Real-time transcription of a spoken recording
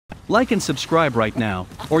Like and subscribe right now,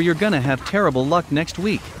 or you're gonna have terrible luck next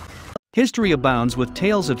week. History abounds with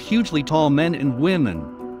tales of hugely tall men and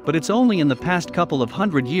women, but it's only in the past couple of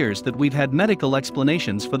hundred years that we've had medical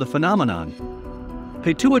explanations for the phenomenon.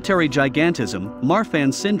 Pituitary gigantism,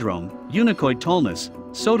 Marfan syndrome, eunuchoid tallness,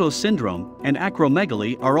 Sotos syndrome, and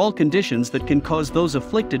acromegaly are all conditions that can cause those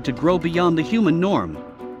afflicted to grow beyond the human norm.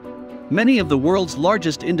 Many of the world's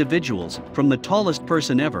largest individuals, from the tallest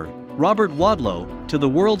person ever, Robert Wadlow, to the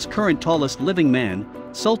world's current tallest living man,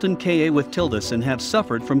 Sultan KÄ with tallness, have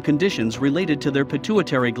suffered from conditions related to their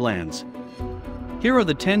pituitary glands. Here are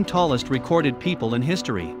the 10 tallest recorded people in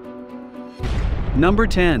history. Number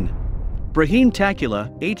 10. Brahim Takula,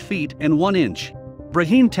 8 feet and 1 inch.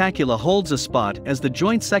 Brahim Takula holds a spot as the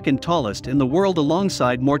joint second tallest in the world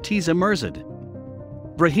alongside Morteza Mirzad.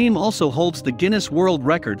 Brahim also holds the Guinness World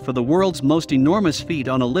Record for the world's most enormous feet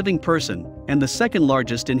on a living person, and the second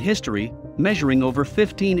largest in history, measuring over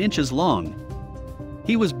 15 inches long.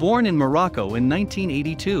 He was born in Morocco in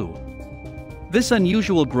 1982. This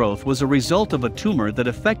unusual growth was a result of a tumor that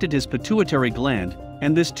affected his pituitary gland,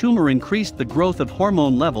 and this tumor increased the growth of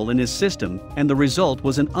hormone level in his system, and the result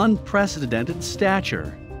was an unprecedented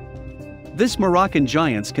stature. This Moroccan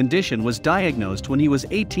giant's condition was diagnosed when he was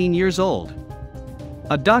 18 years old.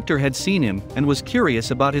 A doctor had seen him and was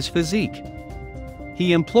curious about his physique.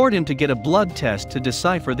 He implored him to get a blood test to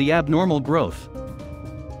decipher the abnormal growth.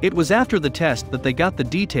 It was after the test that they got the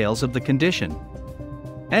details of the condition.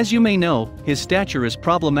 As you may know, his stature is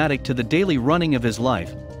problematic to the daily running of his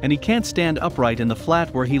life, and he can't stand upright in the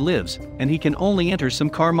flat where he lives, and he can only enter some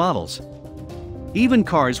car models. Even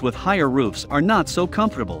cars with higher roofs are not so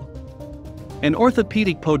comfortable. An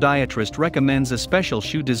orthopedic podiatrist recommends a special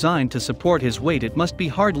shoe designed to support his weight. It must be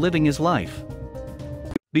hard living his life.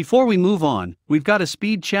 Before we move on, we've got a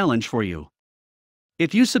speed challenge for you.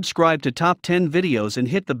 If you subscribe to Top 10 videos and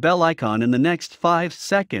hit the bell icon in the next 5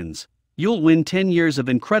 seconds, you'll win 10 years of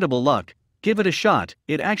incredible luck. Give it a shot,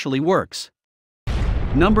 it actually works.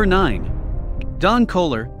 Number 9. Don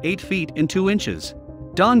Kohler, 8 feet and 2 inches.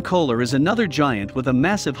 Don Kohler is another giant with a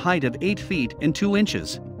massive height of 8 feet and 2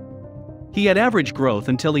 inches. He had average growth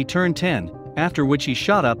until he turned 10, after which he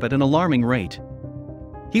shot up at an alarming rate.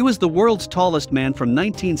 He was the world's tallest man from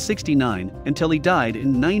 1969 until he died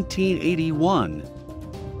in 1981.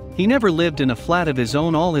 He never lived in a flat of his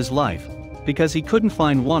own all his life, because he couldn't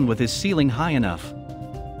find one with his ceiling high enough.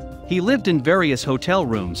 He lived in various hotel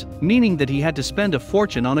rooms, meaning that he had to spend a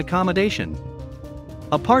fortune on accommodation.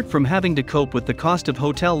 Apart from having to cope with the cost of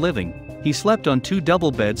hotel living, he slept on 2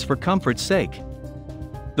 double beds for comfort's sake.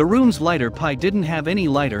 The room's lighter pie didn't have any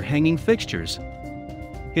lighter hanging fixtures.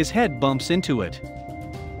 His head bumps into it.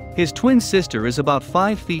 His twin sister is about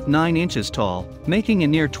 5 feet 9 inches tall, making a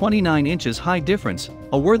near 29 inches high difference,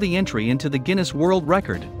 a worthy entry into the Guinness World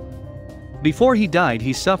Record. Before he died,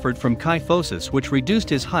 he suffered from kyphosis, which reduced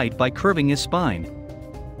his height by curving his spine.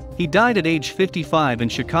 He died at age 55 in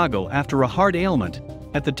Chicago after a heart ailment.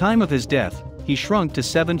 At the time of his death, he shrunk to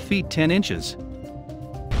 7 feet 10 inches.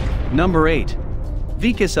 Number 8.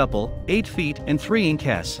 Vikasupal, 8 feet and 3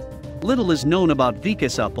 inches. Little is known about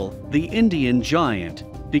Vikasupal, the Indian giant,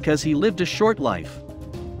 because he lived a short life.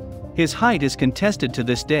 His height is contested to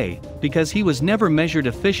this day, because he was never measured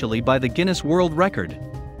officially by the Guinness World Record.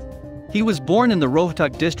 He was born in the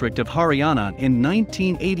Rohtak district of Haryana in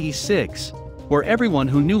 1986, where everyone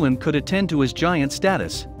who knew him could attend to his giant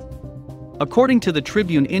status. According to the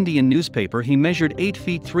Tribune Indian newspaper, he measured 8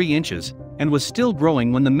 feet 3 inches, and was still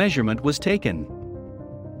growing when the measurement was taken.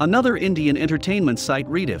 Another Indian entertainment site,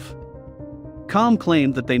 Rediff.com,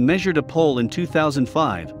 claimed that they measured a pole in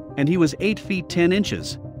 2005, and he was 8 feet 10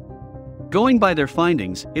 inches. Going by their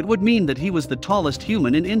findings, it would mean that he was the tallest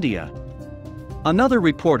human in India. Another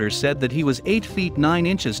reporter said that he was 8 feet 9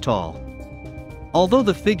 inches tall. Although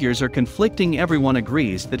the figures are conflicting, everyone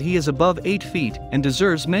agrees that he is above 8 feet and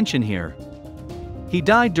deserves mention here. He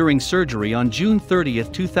died during surgery on June 30,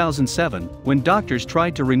 2007, when doctors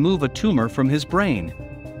tried to remove a tumor from his brain.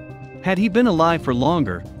 Had he been alive for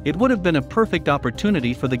longer, it would have been a perfect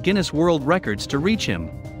opportunity for the Guinness World Records to reach him.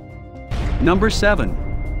 Number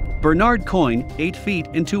 7. Bernard Coyne, 8 feet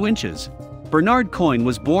and 2 inches. Bernard Coyne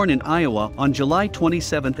was born in Iowa on July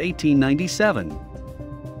 27, 1897.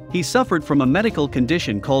 He suffered from a medical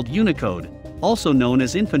condition called eunuchoid, also known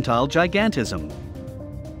as infantile gigantism.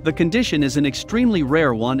 The condition is an extremely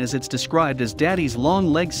rare one, as it's described as daddy's long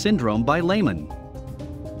leg syndrome by laymen.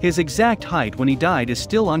 His exact height when he died is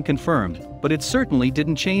still unconfirmed, but it certainly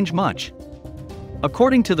didn't change much.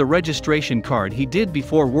 According to the registration card he did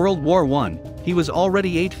before World War I, he was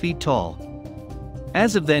already 8 feet tall.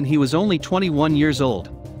 As of then he was only 21 years old,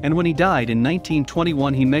 and when he died in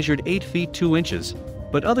 1921 he measured 8 feet 2 inches,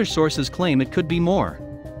 but other sources claim it could be more.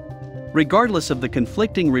 Regardless of the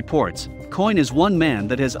conflicting reports, KÃ is one man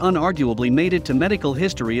that has unarguably made it to medical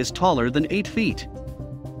history as taller than 8 feet.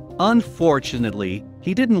 Unfortunately,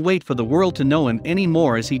 he didn't wait for the world to know him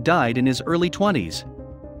anymore as he died in his early 20s.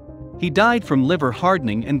 He died from liver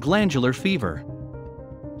hardening and glandular fever.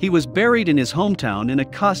 He was buried in his hometown in a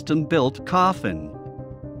custom-built coffin.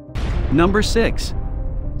 Number 6.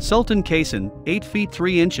 Sultan KÃ, 8 feet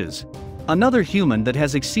 3 inches. Another human that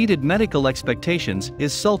has exceeded medical expectations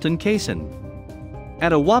is Sultan KÃ.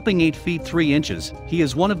 At a whopping 8 feet 3 inches, he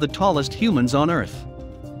is one of the tallest humans on Earth.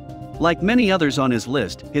 Like many others on his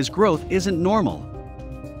list, his growth isn't normal.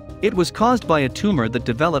 It was caused by a tumor that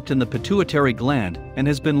developed in the pituitary gland and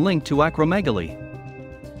has been linked to acromegaly.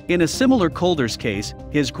 In a similar Calder's case,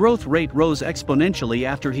 his growth rate rose exponentially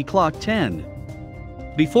after he clocked 10.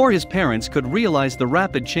 Before his parents could realize the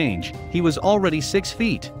rapid change, he was already 6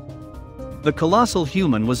 feet. The colossal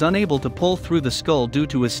human was unable to pull through the skull due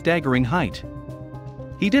to his staggering height.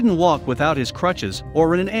 He didn't walk without his crutches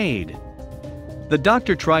or an aid. The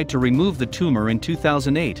doctor tried to remove the tumor in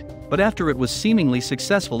 2008, but after it was seemingly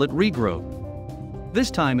successful it regrew.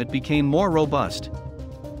 This time it became more robust.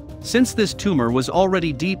 Since this tumor was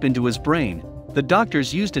already deep into his brain, the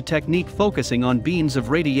doctors used a technique focusing on beams of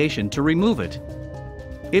radiation to remove it.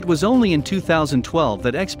 It was only in 2012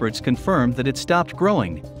 that experts confirmed that it stopped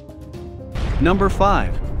growing. Number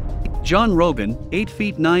 5. John Rogan, 8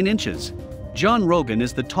 feet 9 inches. John Rogan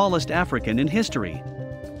is the tallest African in history.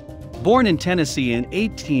 Born in Tennessee in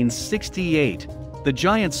 1868, the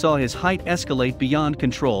giant saw his height escalate beyond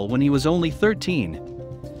control when he was only 13.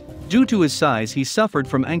 Due to his size he suffered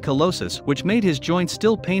from ankylosis, which made his joints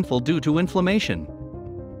still painful due to inflammation.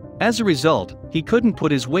 As a result, he couldn't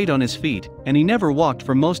put his weight on his feet, and he never walked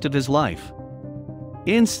for most of his life.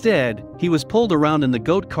 Instead, he was pulled around in the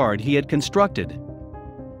goat cart he had constructed.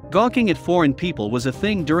 Gawking at foreign people was a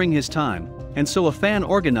thing during his time, and so a fan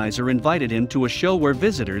organizer invited him to a show where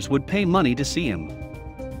visitors would pay money to see him.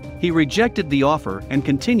 He rejected the offer and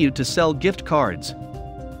continued to sell gift cards.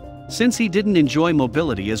 Since he didn't enjoy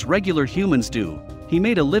mobility as regular humans do, he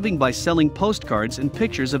made a living by selling postcards and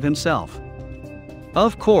pictures of himself.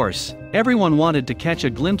 Of course, everyone wanted to catch a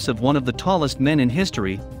glimpse of one of the tallest men in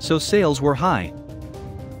history, so sales were high.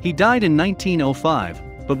 He died in 1905,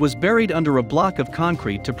 but was buried under a block of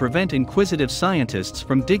concrete to prevent inquisitive scientists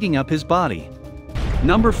from digging up his body.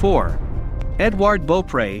 Number 4. Edouard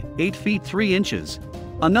Beaupré, 8 feet 3 inches.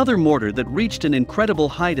 Another mortar that reached an incredible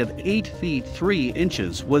height of 8 feet 3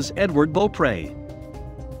 inches was Edouard Beaupré.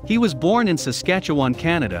 He was born in Saskatchewan,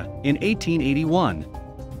 Canada, in 1881.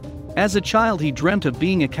 As a child he dreamt of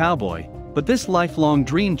being a cowboy, but this lifelong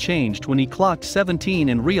dream changed when he clocked 17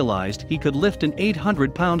 and realized he could lift an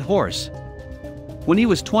 800-pound horse. When he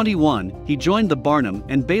was 21, he joined the Barnum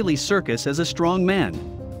and Bailey Circus as a strong man.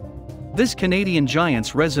 This Canadian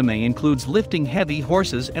giant's resume includes lifting heavy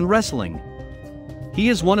horses and wrestling. He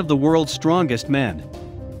is one of the world's strongest men.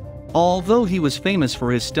 Although he was famous for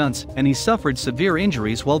his stunts and he suffered severe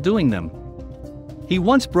injuries while doing them. He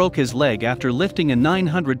once broke his leg after lifting a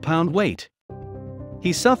 900-pound weight.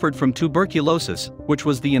 He suffered from tuberculosis, which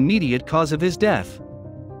was the immediate cause of his death.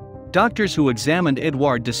 Doctors who examined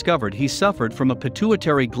Edouard discovered he suffered from a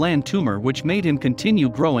pituitary gland tumor which made him continue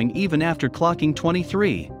growing even after clocking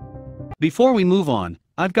 23. Before we move on,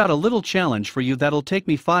 I've got a little challenge for you that'll take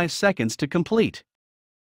me 5 seconds to complete.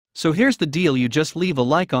 So here's the deal: you just leave a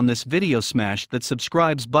like on this video, smash that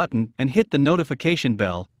subscribes button and hit the notification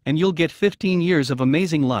bell, and you'll get 15 years of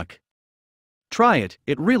amazing luck. Try it,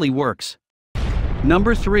 it really works.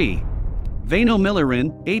 Number 3. Väinö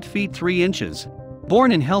Millarin, 8 feet 3 inches.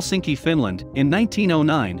 Born in Helsinki, Finland, in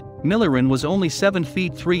 1909, Millarin was only 7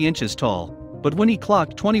 feet 3 inches tall, but when he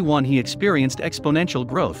clocked 21 he experienced exponential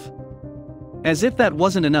growth. As if that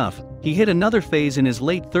wasn't enough, he hit another phase in his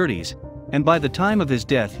late 30s, and by the time of his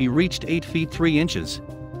death he reached 8 feet 3 inches.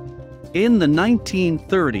 In the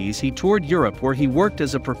 1930s he toured Europe where he worked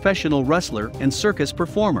as a professional wrestler and circus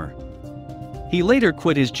performer. He later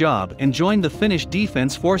quit his job and joined the Finnish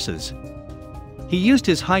Defense Forces. He used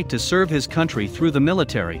his height to serve his country through the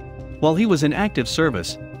military. While he was in active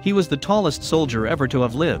service, he was the tallest soldier ever to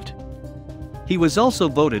have lived. He was also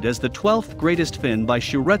voted as the 12th greatest Finn by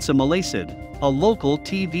Shuretse Malasid, a local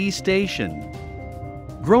TV station.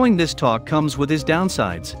 Growing this talk comes with his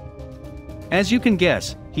downsides. As you can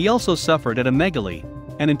guess, he also suffered at acromegaly,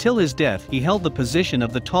 and until his death he held the position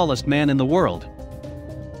of the tallest man in the world.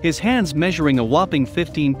 His hands measuring a whopping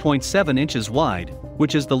 15.7 inches wide,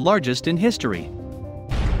 which is the largest in history.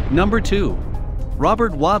 Number 2.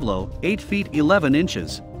 Robert Wadlow, 8 feet 11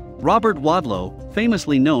 inches. Robert Wadlow,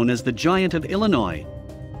 famously known as the Giant of Illinois.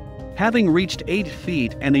 Having reached 8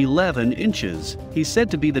 feet and 11 inches, he's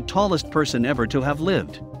said to be the tallest person ever to have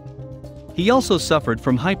lived. He also suffered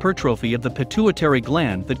from hypertrophy of the pituitary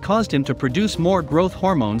gland that caused him to produce more growth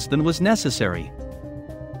hormones than was necessary.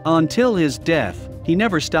 Until his death, he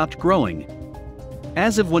never stopped growing.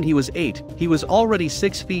 As of when he was 8, he was already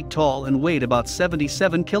 6 feet tall and weighed about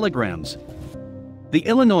 77 kilograms. The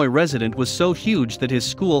Illinois resident was so huge that his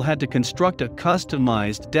school had to construct a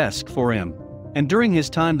customized desk for him. And during his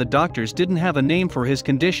time the doctors didn't have a name for his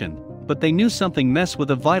condition, but they knew something messed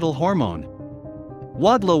with a vital hormone.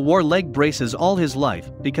 Wadlow wore leg braces all his life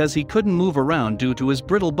because he couldn't move around due to his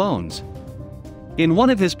brittle bones. In one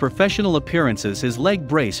of his professional appearances his leg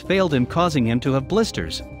brace failed him, causing him to have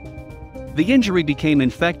blisters. The injury became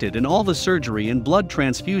infected and all the surgery and blood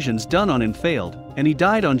transfusions done on him failed, and he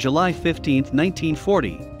died on July 15,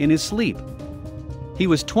 1940, in his sleep. He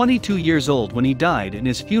was 22 years old when he died, and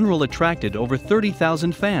his funeral attracted over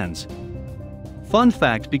 30,000 fans. Fun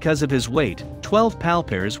fact: because of his weight, 12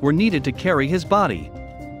 palpairs were needed to carry his body.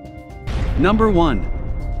 Number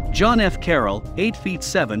 1. John F. Carroll, 8 feet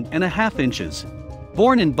 7.5 inches.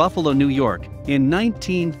 Born in Buffalo, New York, in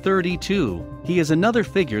 1932, he is another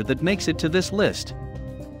figure that makes it to this list.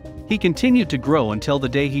 He continued to grow until the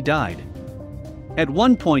day he died. At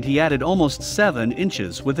one point he added almost 7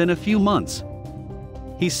 inches within a few months.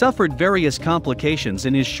 He suffered various complications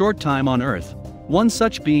in his short time on Earth, one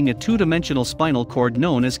such being a two-dimensional spinal cord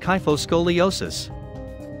known as kyphoscoliosis.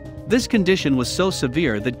 This condition was so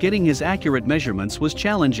severe that getting his accurate measurements was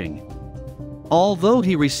challenging. Although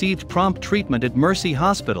he received prompt treatment at Mercy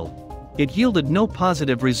Hospital, it yielded no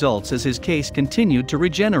positive results as his case continued to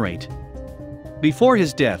regenerate. Before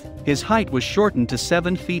his death, his height was shortened to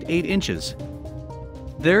 7 feet 8 inches.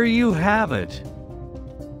 There you have it.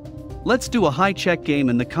 Let's do a height check game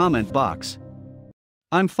in the comment box.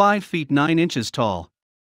 I'm 5 feet 9 inches tall.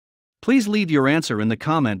 Please leave your answer in the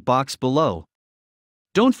comment box below.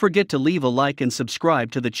 Don't forget to leave a like and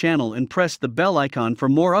subscribe to the channel and press the bell icon for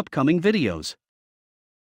more upcoming videos.